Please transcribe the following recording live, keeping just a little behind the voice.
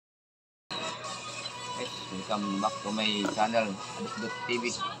Guys, welcome back to my channel, dotdot TV.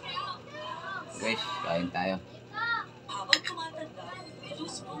 Guys, kain tayo. Habang tumatanda, we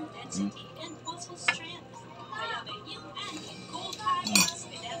lose bone density and muscle strength. Kaya may new and gold times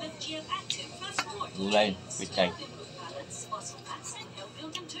with MFGM Active Plus More. Gulay, pitchay. Balance, muscle mass, and help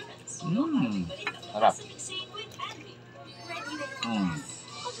build endurance. Sarap. Ready na yung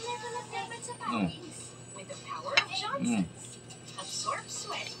pag-level up dapat sa pawis. With the power of Johnson's. Absorb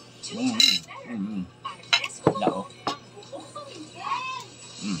sweat 2 times better. Para fresco mo ang buong pamilya.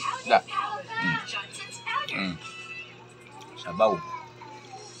 Johnson's powder. Sabaw.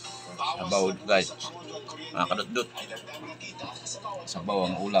 Sabaw guys. Mga kadotdot. Sabaw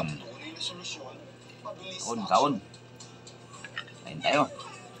ang ulam. Taon. Kain tayo.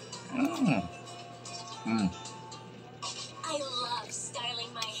 I love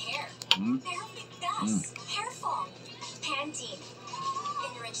styling my hair. Pero bigdas, hair fall, Pantene.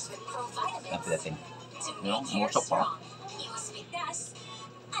 Enriched with provitamins to make hair strong. Iwas bigdas,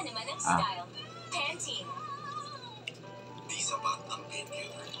 ano man ang style, Pantene.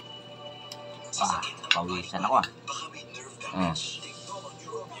 Pawisan ako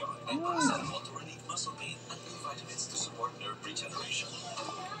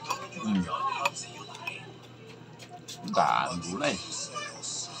Daan gulay.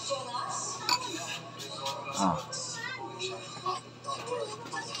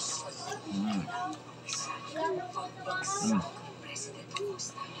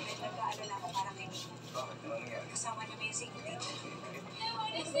 Kasama niyo yung secret.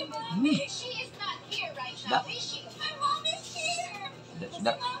 She is not here right now, is she? My mom is here!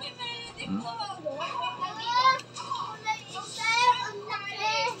 Sudah.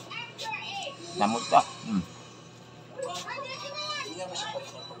 Namut pa.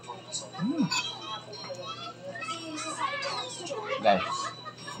 Guys,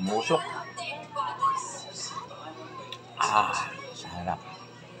 busok. Sarap.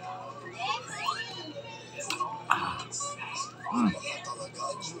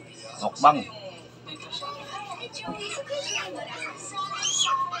 Mukbang.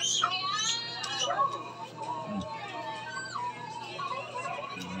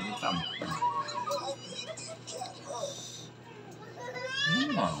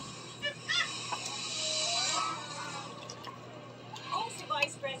 Kung si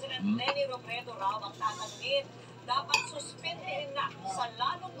Vice President Leni Robredo raw ang tatanungin, dapat suspendin na sa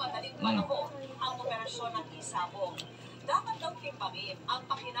lalong madaling panahon ang operasyon ng isabong. Dapat daw timpangin ang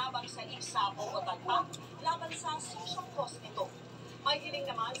pakinabang sa isabong o talpak laban sa social cost nito. May hiling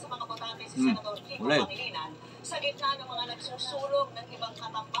naman sa mga botante si Senador Kiko Pangilinan sa gitna ng mga nagsusulong ng ibang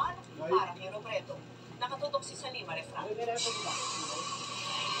katamban para kay Robredo. Nakatutok si Salima Refran.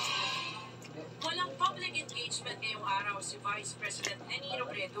 Walang public engagement ngayong araw si Vice President Leni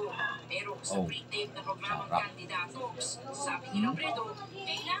Robredo. Pero sa pre-tape na programang Candidatos, sabi ni Robredo,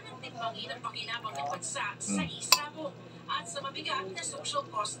 kailangan timpangin ang pakinabang ng bansa sa isabong at sa mabigat na social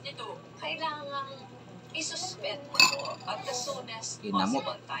cost nito. Kailangan isuspend ito at the soonest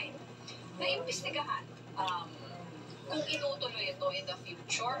possible time na imbestigahan kung inutuloy ito in the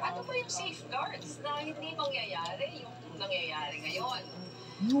future. Ano ba yung safeguards na hindi mangyayari yung nangyayari ngayon?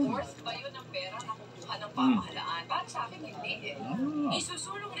 Worth ba yun ang pera makukuha ng pamahalaan? Para sa akin, hindi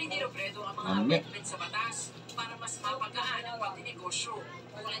Isusulong rin ni Robredo ang mga amendment sa batas para mas mapagaan ang pagdinegosyo,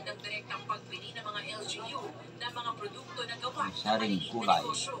 tulad ng direktang pagbili ng mga LGU na mga produkto na gawa ng maliit na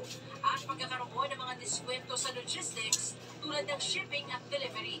negosyo at pagkakaroon ng mga diskwento sa logistics tulad ng shipping at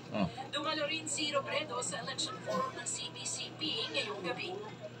delivery. Dumalo rin si Robredo sa election forum ng CBCP ngayong gabi.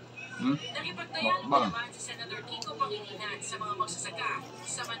 Nakipagtayal naman si Senator Kiko Pangilinan sa mga magsasaka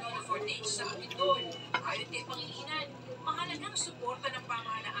sa Manolo Fortage sa Bukidnon. Ayon kay Pangilinan, mahalagang suporta ng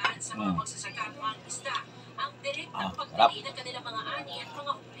pamahalaan sa mga magsasaka at mga isda ang direktang pagbili ng kanilang mga ani at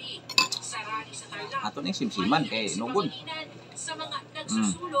mga huli. Sa rally sa Tarlac, ato ning simsiman kay Nugon sa mga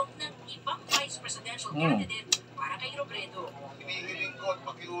nagsusulong ng ibang vice presidential candidate para kay Robredo. Hinihiling ko at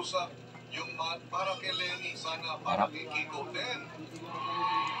pakiusap yung para kay Leni, sana para kay Kiko din.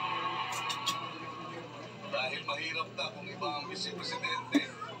 Dahil mahirap na kung iba ang vice-presidente.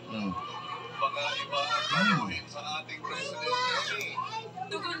 Baka iba ang gagawin sa ating President Leni.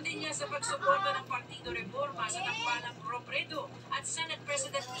 Tugon din niya sa pagsuporta ng Partido Reforma sa tambalang Robredo at Senate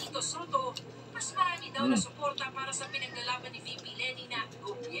President Tito Soto. Mas marami daw na suporta para sa pinaglalaban ni VP Leni na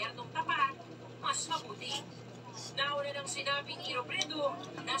gobyernong tapat, mas mabuti. Nauna nang sinabi ni Robredo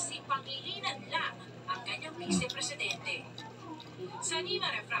na si Pangilinan lang ang kanyang vice-presidente. Sa Lima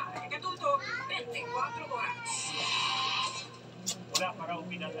Refran, katutok 24 oras. wala pa raw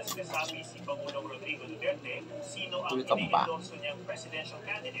pinag-sinasabi si Pangulong Rodrigo Duterte sino ang Tuloy ka ba? iniendorso niyang presidential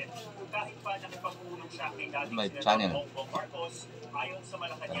candidate kahit pa nakipagpulong siya kay dating May Senador channel. Bongbong Marcos ayon sa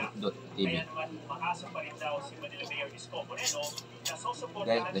Malacanang. kadotdot.tv. Kaya naman umaasa pa rin daw si Manila Mayor Isko Moreno na Guys,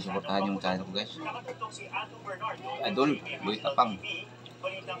 susuportahan nasuportahan yung channel ko guys. Nakatugtog si Anto Bernardo Idol, ng GMA Boy National Tapang. TV,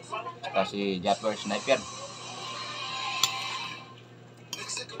 balitang South Saka si Japper Sniper.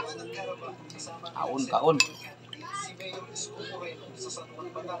 Nagsagawa ng karabang kasama ng Kaon. si Mayor Isko Moreno sa San Juan,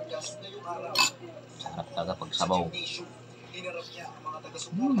 Batangas ngayong araw. Sarap talaga pagsabaw. Gymnasium, hinarap niya ang mga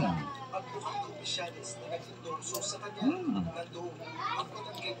taga-suporta at bukang komisyalis na nag-endorso sa kanya. Nandoon ang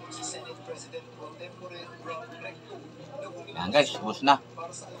pinanggit si Senate President Pro Tempore Rob Recto na humingi Yan guys, ubos na.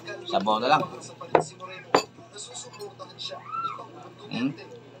 para sa alkalde. Sabaw na lang. Sa palit si Moreno na susuportahan siya ni Pangulong Duterte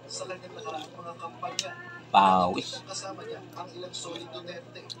sa kanyang nakaraang mga kampanya. Pawis. Kasama niya ang ilang solid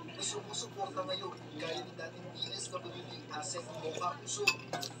Duterte na sumusuporta ngayon gaya ni dating DSWD Asset Mocha Uso.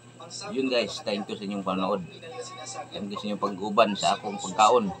 Yun guys, thank you sa inyong panonood. Thank you sa inyong pag-uban sa akong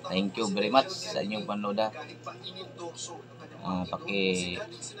pagkaon. Thank you very much sa inyong panonood.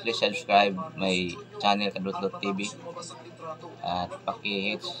 Please subscribe my channel kadotdot.tv at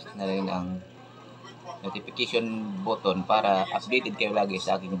paki-hit na rin ang notification button para updated kayo lagi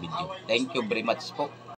sa aking video. Thank you very much po.